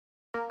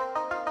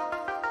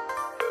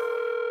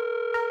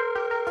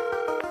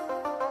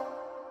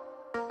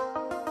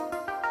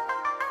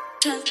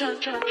leave your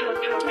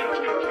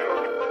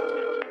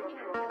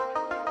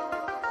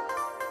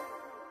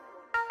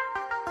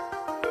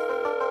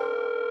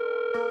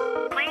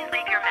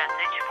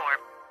message for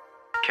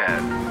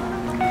Cat.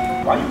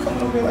 Why you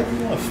coming over here like you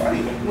want to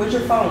fight? Where's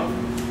your phone?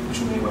 What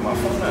you mean with my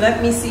phone at?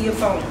 Let me see your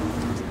phone.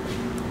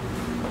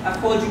 I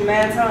called you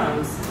mad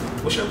times.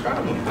 What's your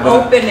problem?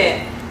 Open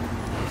it.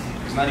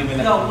 It's not even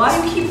that. No,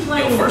 why you keep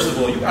playing? Yo, first of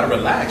all, you gotta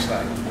relax,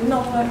 like. You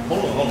know what?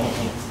 Hold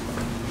on.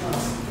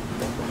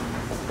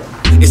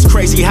 It's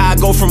crazy how I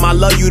go from I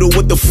love you to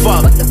what the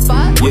fuck. what the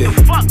fuck? Yeah. What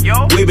the fuck,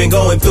 yo? We've been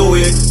going through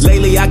it.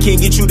 Lately I can't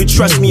get you to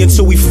trust me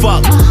until we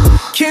fuck.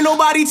 Can't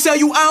nobody tell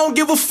you I don't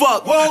give a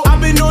fuck. Whoa.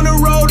 I've been on the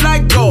road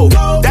like gold.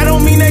 That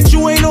don't mean that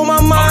you ain't on my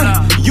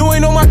mind. You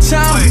ain't on my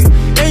time.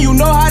 And you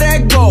know how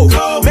that go.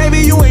 Maybe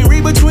you ain't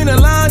read between the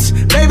lines.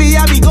 Maybe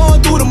I be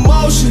going through the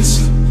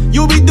motions.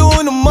 You be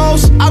doing the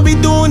most, I be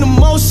doing the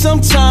most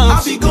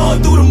sometimes. I be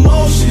going through the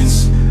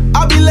motions.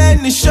 I be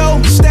letting it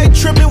show, stay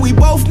tripping, we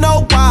both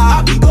know why.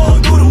 I be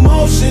going through the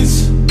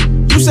motions.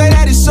 You say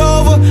that it's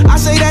over, I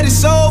say that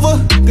it's over.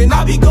 Then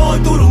I be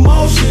going through the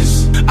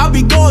motions. I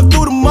be going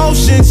through the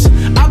motions.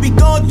 I be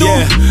going through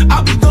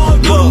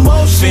the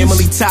motions.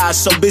 Family ties,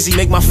 so busy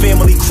make my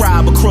family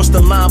cry. But cross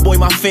the line, boy,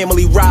 my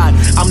family ride.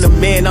 I'm the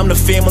man, I'm the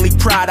family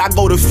pride. I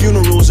go to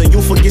funerals and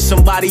you forget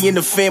somebody in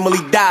the family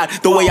died.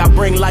 The way I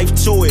bring life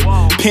to it.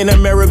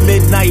 Panamera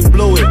midnight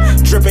blew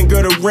it. Dripping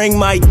girl, the ring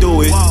might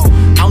do it.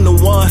 I'm the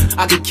one,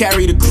 I can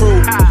carry the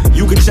crew.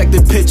 You can check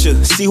the picture,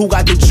 see who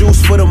got the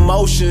juice for the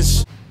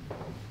motions.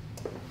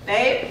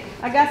 Babe,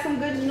 I got some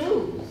good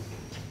news.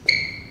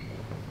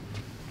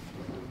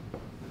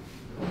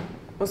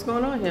 What's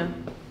going on here?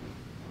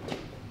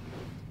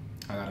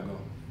 I gotta go.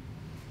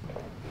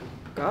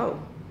 Go.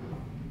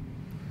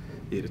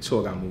 Yeah, the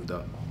tour got moved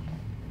up.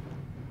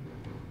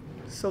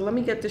 So let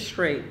me get this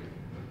straight.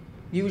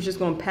 You was just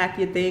gonna pack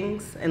your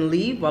things and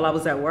leave while I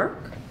was at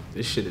work?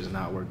 This shit is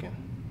not working.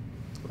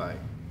 Like,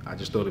 I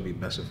just thought it'd be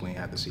best if we ain't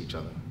had to see each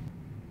other.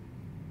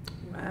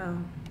 Wow.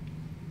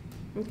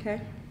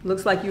 Okay.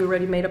 Looks like you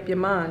already made up your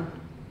mind.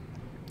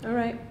 All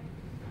right.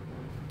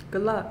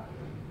 Good luck.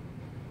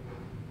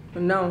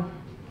 But no,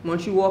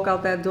 once you walk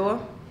out that door,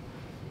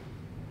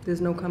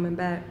 there's no coming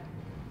back.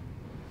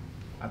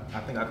 I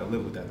think I could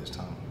live with that this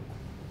time.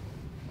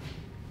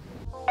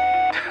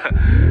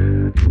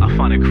 I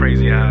find it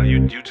crazy how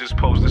you just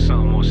posted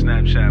something on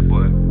Snapchat,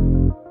 but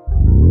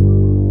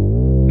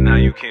now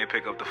you can't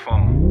pick up the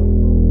phone.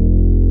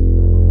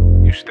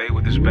 You stay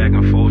with this back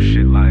and forth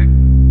shit, like,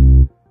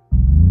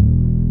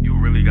 you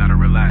really gotta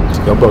relax.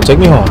 Yo, bro, take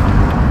me home.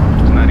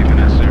 It's not even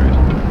that serious.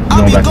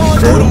 I be going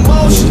through the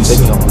motions. Take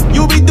me home.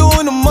 You be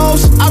doing the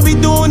most, I be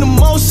doing the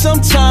most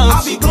sometimes.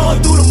 I be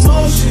going through the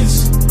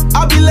motions.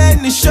 I be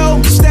letting it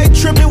show, stay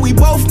tripping, we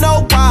both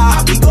know why.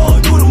 I be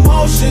going through the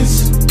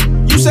motions.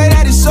 You say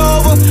that it's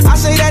over, I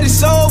say that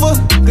it's over.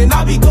 Then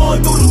I be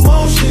going through the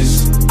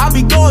motions. I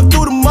be going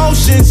through the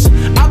motions.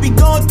 I be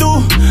going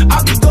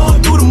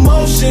through the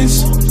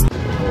motions.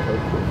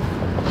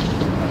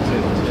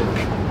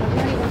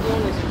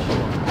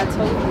 I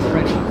told you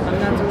already. I'm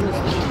not doing this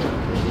with you.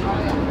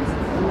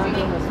 I'm not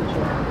doing this with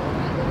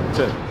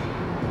you. Tip.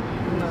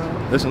 No.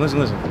 Listen.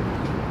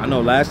 I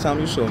know last time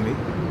you saw me,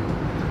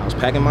 I was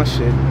packing my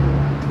shit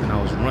and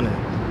I was running.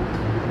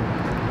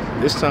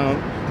 This time,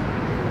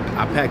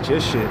 I packed your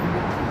shit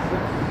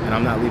and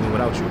I'm not leaving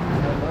without you.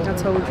 I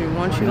told you,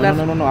 once you No, left...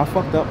 No, I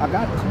fucked up. I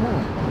got it. Come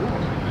on.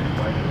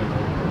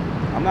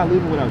 I'm not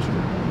leaving without you.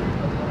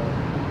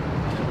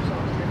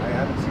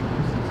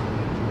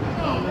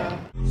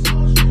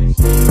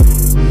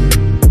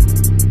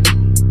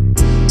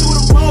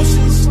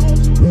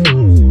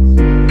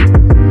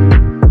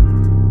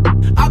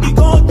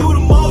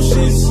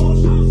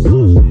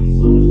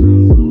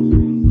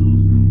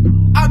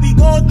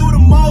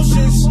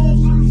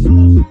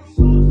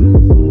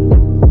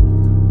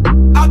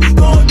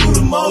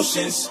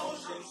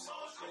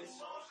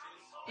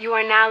 You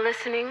are now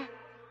listening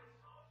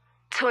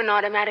to an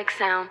Automatik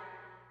Sound.